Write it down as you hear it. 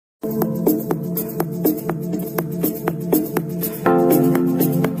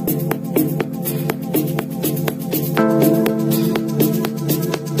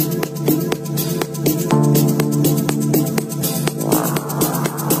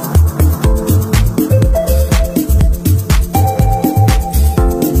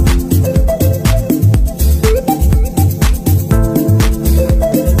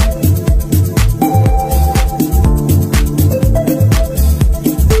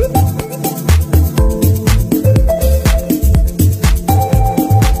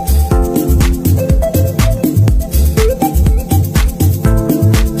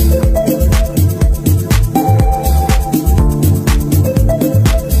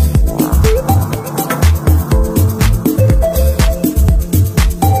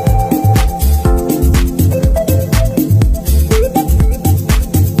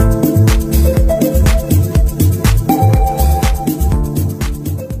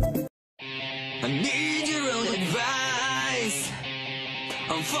I need your own advice.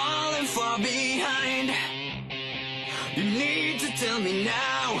 I'm falling far behind. You need to tell me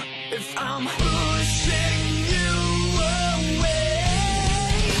now if I'm pushing you away.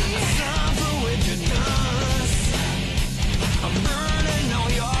 I suffer with your dust. I'm burning all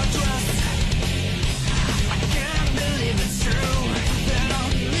your trust. I can't believe it's true that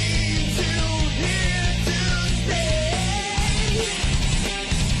I'll leave you here to stay.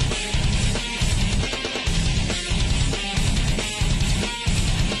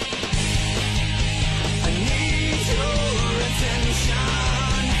 I need your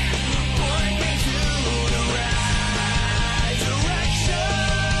attention. Point me to the right direction.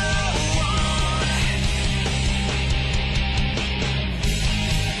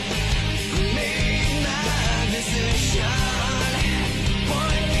 Made my decision.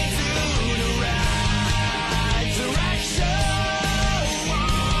 Point me to the right direction.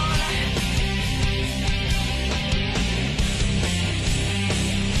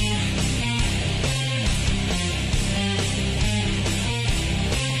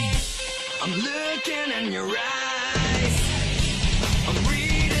 I'm looking in your eyes. I'm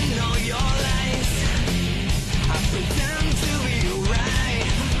reading all your lies. I pretend to be right,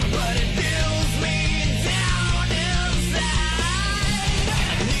 but it fills me down inside.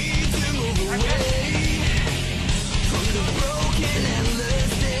 I need to move away from the broken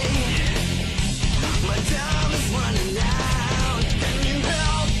endless day. My time is running out. Can you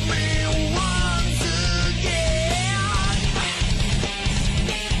help me once again?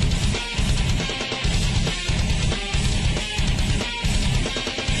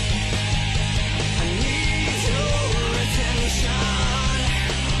 I need your attention.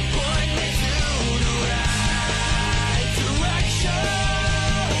 Point me to the right direction.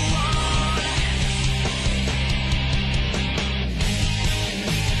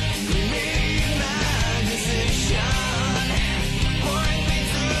 Made my decision. Point me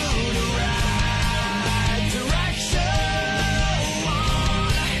to the right direction.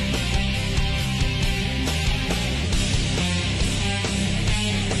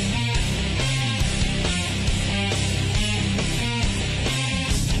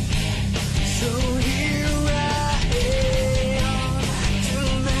 So here I am to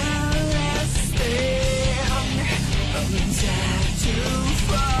my last stand. I'm tired to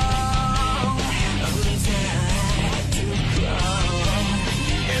fall. I'm tired to crawl.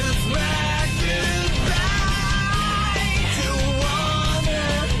 It's my goodbye to one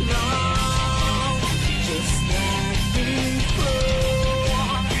and all. Just like before,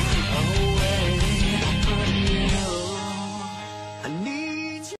 away from you. I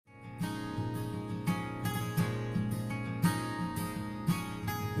need you.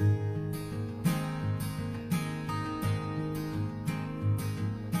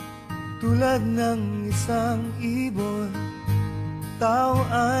 Tulad ng isang ibon, tao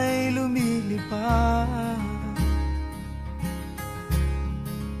ay lumilipad.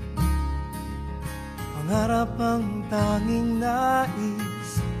 Pangarap ang tanging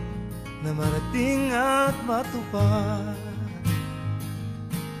nais na marating at matupad.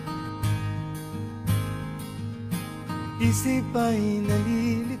 Isip ay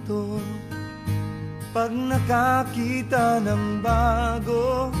nalilito pag nakakita ng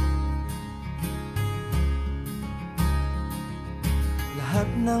bago. Lahat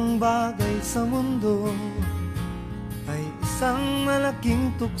ng bagay sa mundo ay isang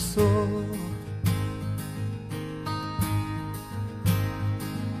malaking tukso.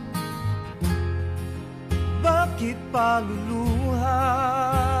 Bakit paluluha?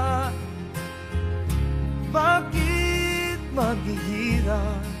 Bakit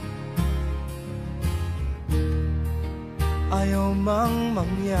maghihirap? Ayaw mang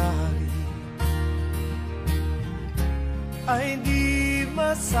mangyari ay di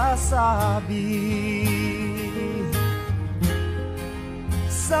masasabi.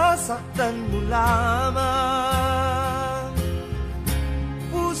 Sasaktan mo lamang,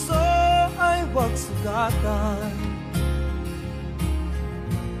 puso ay huwag sugatan.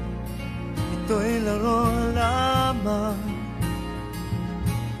 Ito'y laro lamang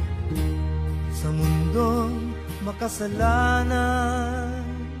sa mundong makasalanan.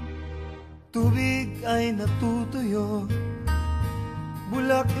 Tubig ay natutuyo,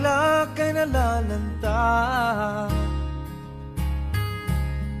 bulaklak ay nalalanta.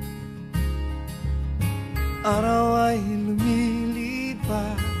 Araw ay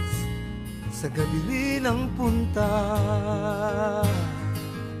lumilipas, sa gabi rin ang punta.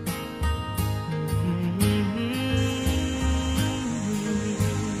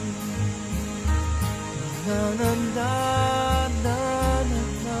 Na na na na na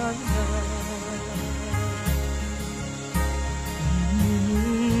na na.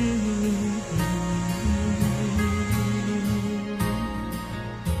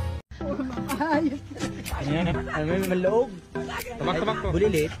 man loob. Tabak ko.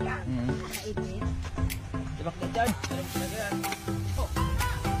 Bulilit. Tabak na dyan.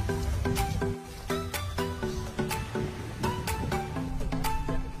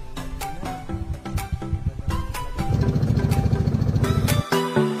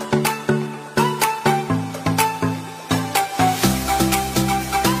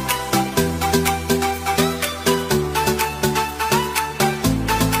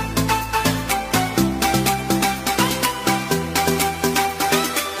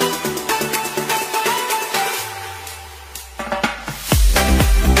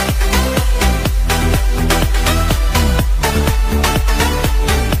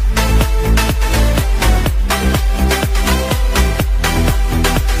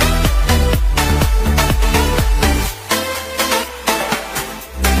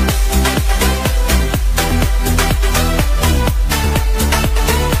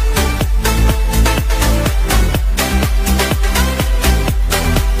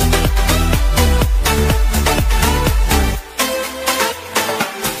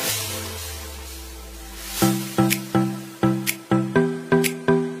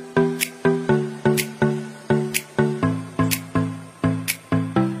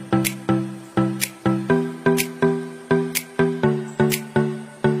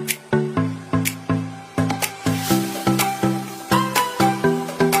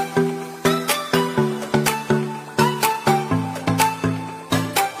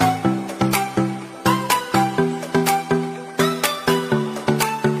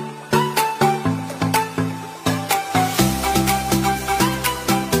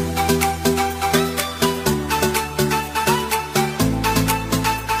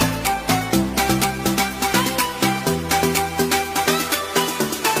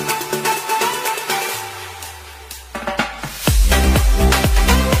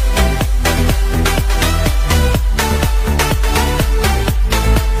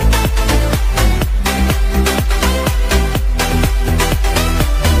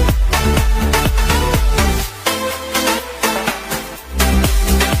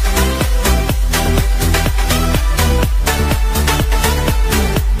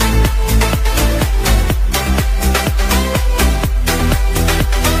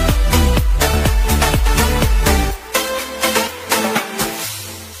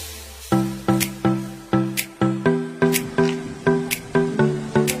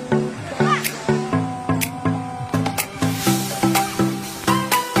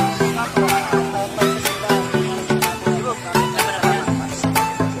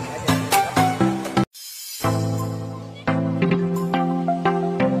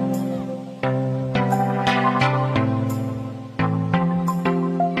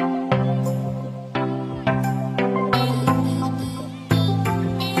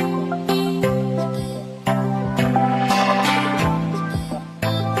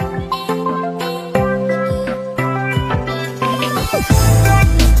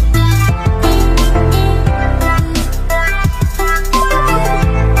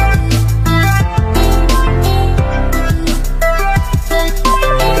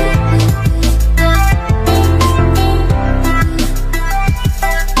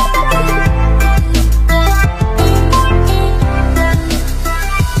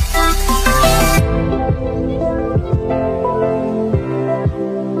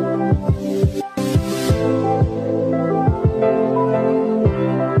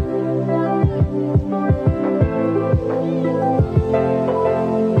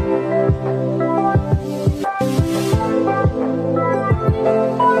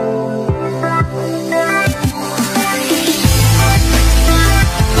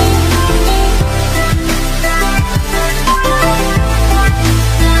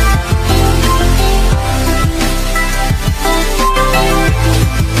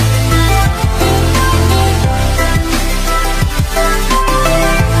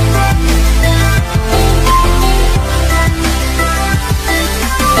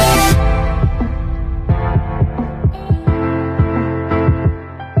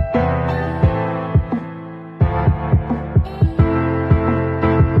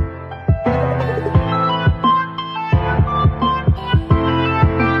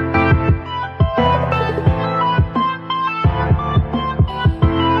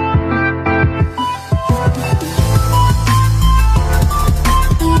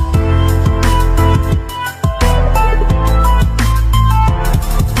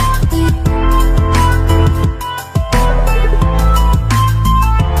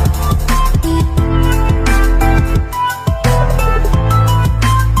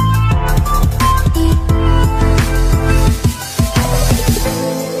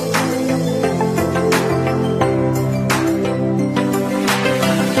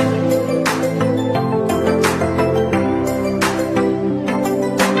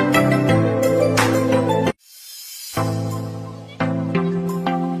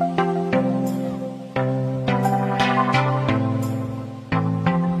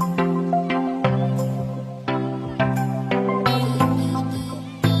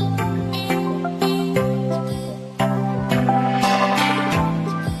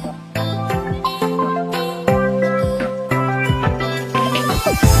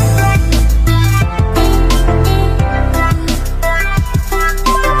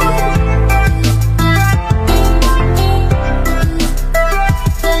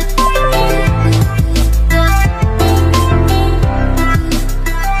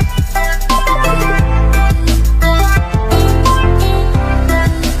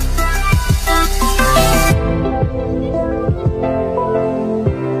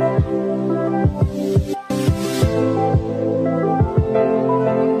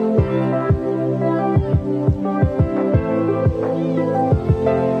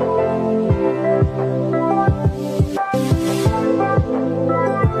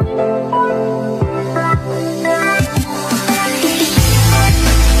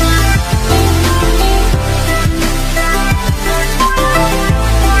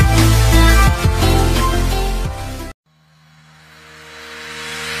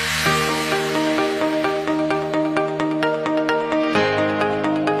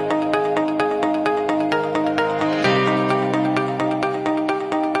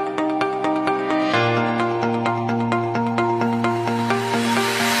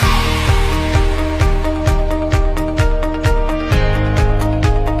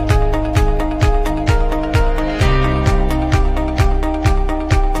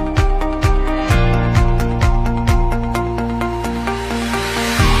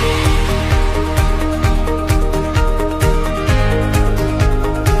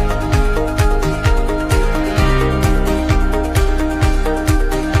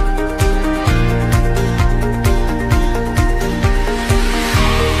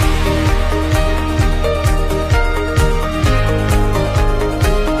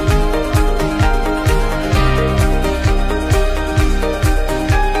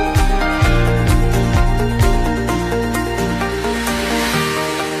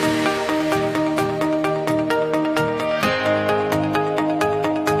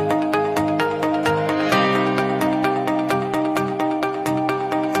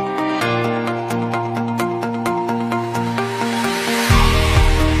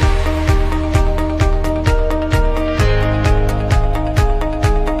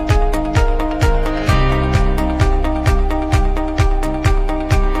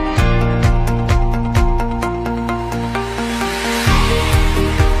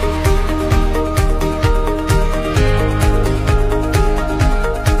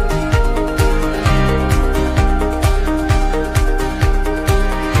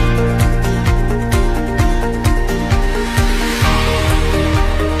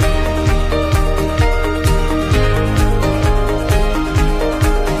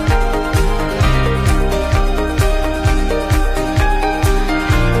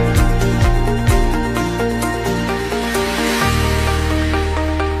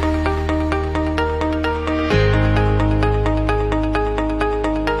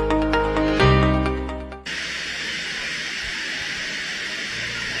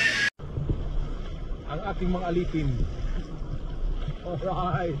 ating mga alipin.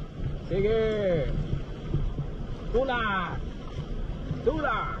 Alright. Sige. Tula.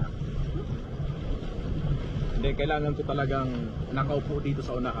 Tula. Hindi, kailangan ko talagang nakaupo dito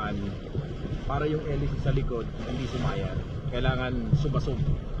sa unahan para yung hélice sa likod hindi sumayad. Kailangan subasog.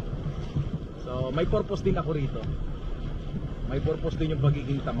 So may purpose din ako rito. May purpose din yung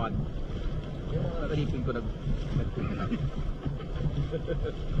pagiging tamad. Yung mga alipin ko nagpunta.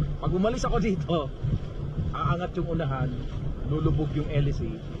 Pag umalis ako dito, aangat yung unahan, lulubog yung hélice,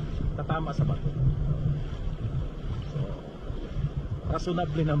 tatama sa bato. So,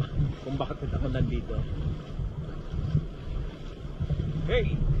 rationable naman kung bakit ako nandito.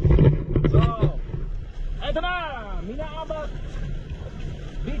 Okay, so eto na, Minaabad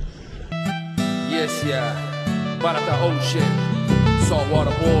Beach. Yes, yeah, Barata Ocean,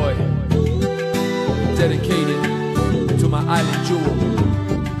 Saltwater Boy, dedicated to my island jewel,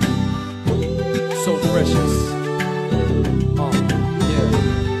 so precious.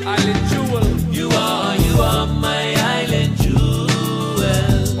 Yeah, island jewel. You are my island jewel.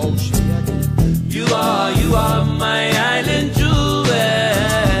 Ocean. You are my island jewel.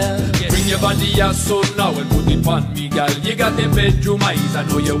 Bring your body out so now and put it on me, gal. You got them bedroom eyes, I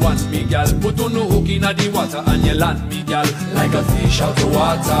know you want me, gal. Put on the hook in the water and you land me, gal, like a fish out the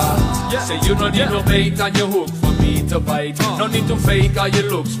water. Yeah. Say you don't need no bait and you hook for me to bite. No need to fake all your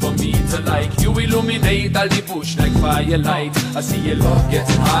looks for me to like. You illuminate all the bush like firelight. I see your love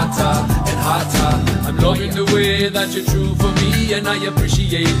getting hotter and hotter. I'm loving the way that you're true for me, and I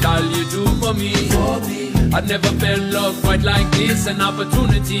appreciate all you do for me. I never felt love quite like this, an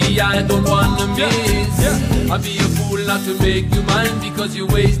opportunity I don't wanna miss. I'd be a fool not to make you mine, because your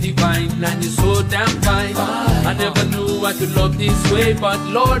ways divine and you're so damn fine. I never knew I could love this way, but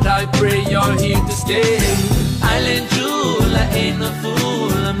Lord, I pray you're here to stay. Island jewel, I ain't a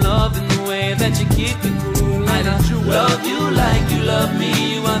fool. I'm loving the way that you keep it cool. And I love you like you love me.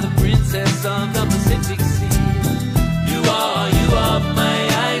 You are the princess of the Pacific Sea. You are my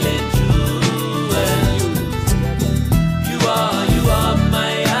island jewel. You are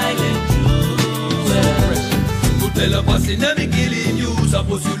my island jewel. Kutela pasi na migili news.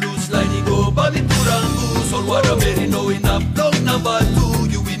 Suppose you lose line, you go babi turangu. So what I'm very knowing up, block number 2.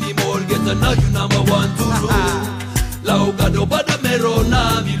 You win him all, get a now you number 1 to rule. Laukado pada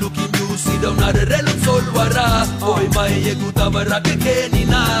merona, mi looking you sit down at the relum sol wara. Oi mai yeguta barake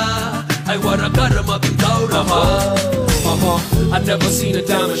kenina. I wara karama bintaurama. I never seen a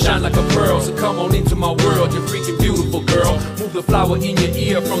diamond shine like a pearl. So come on into my world, you're freaking beautiful, girl. Move the flower in your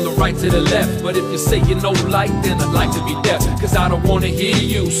ear from the right to the left. But if you say you no like, then I'd like to be deaf. Cause I don't wanna hear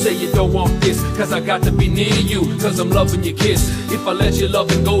you say you don't want this. Cause I got to be near you, cause I'm loving your kiss. If I let your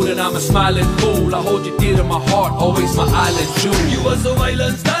loving go, then I'm a smiling fool. I hold you dear to my heart, always my island jewel. You are so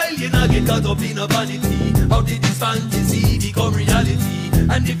island style, you not get caught up in a vanity. How did this fantasy become reality?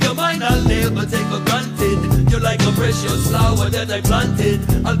 And if you're mine, I'll never take for granted. You're like a precious flower that I planted.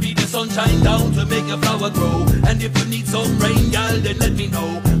 I'll be the sunshine down to make your flower grow. And if you need some rain, girl, then let me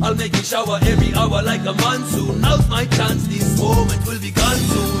know. I'll make you shower every hour like a monsoon. Now's my chance, this moment will be gone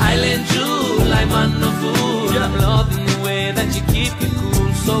soon. Island jewel, I'm on the fool. I'm loving the way that you keep it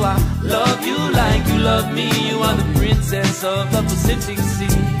cool. So I love you like you love me. You are the princess of the Pacific Sea.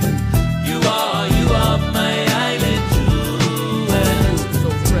 You are my island jewel. So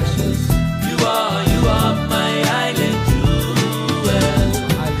precious. You are my island jewel.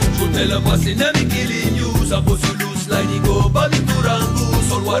 Kutela pasi na migili news. Suppose you lose line, you go babi turangu.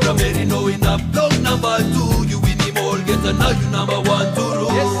 So what I'm very knowing up, block number 2. You win him all, get a now you number 1 to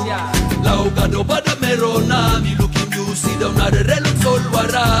rule. Yes, yeah. Laukado pada merona, mi looking you sit down at the relum sol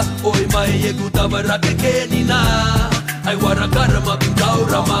wara. Oi mai yeguta barake kenina. I wara karama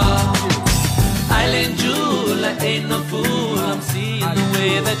bintaurama. Island jewel, I ain't no fool. I'm seeing the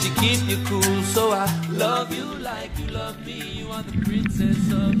way that you keep you cool. So I love you like you love me. You are the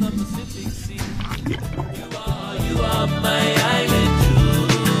princess of the Pacific Sea. You are my island jewel.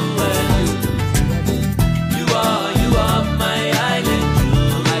 You are my island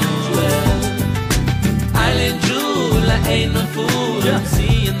jewel. Island jewel, I ain't no fool. I'm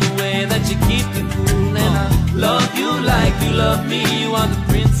seeing the way that you keep it cool. And I love you like you love me. You are the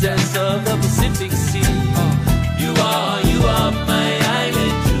princess of the Pacific Sea. You are my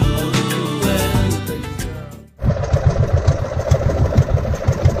island jewel.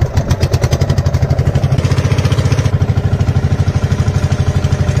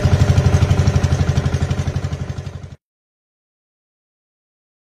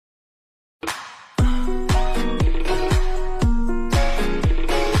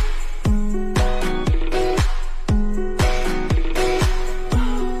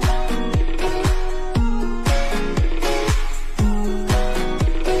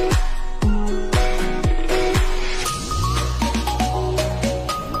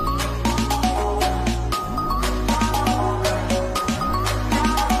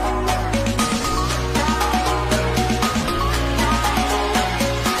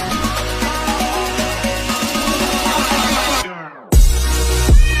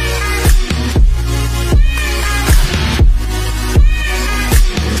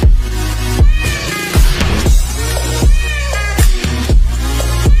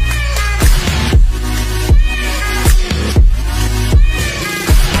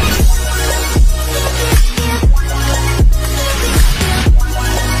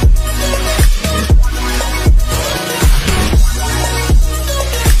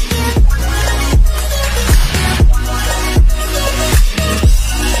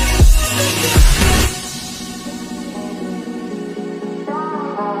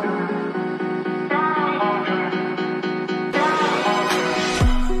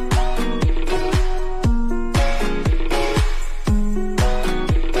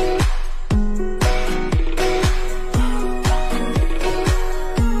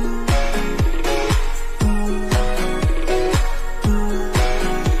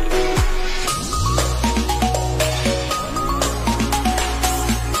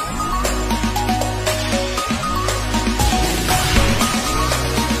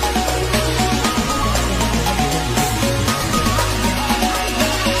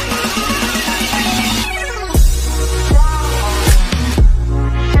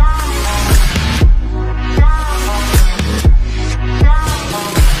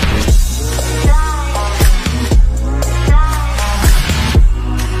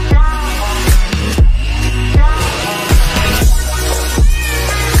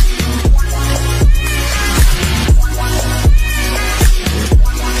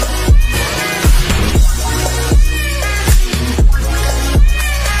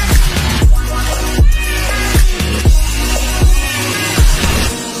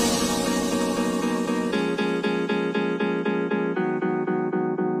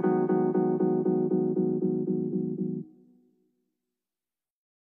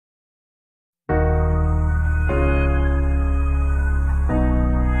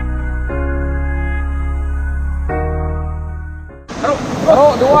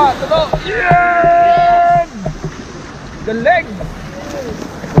 Dua, tulo. Yan! Galing!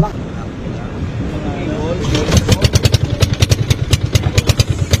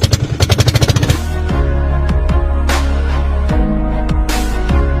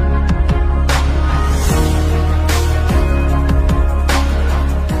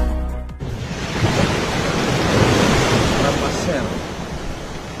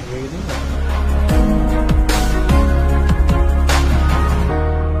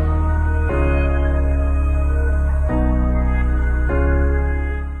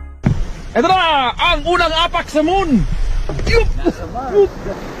 Ito na ang unang apak sa moon. Yup! Yup!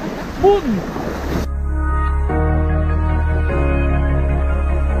 Moon!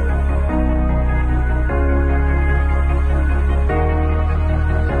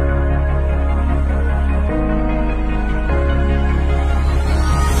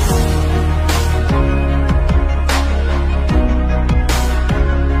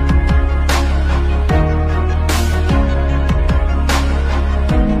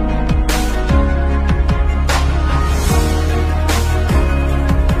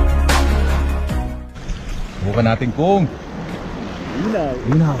 Subukan natin kung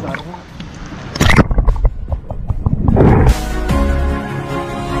Linaw.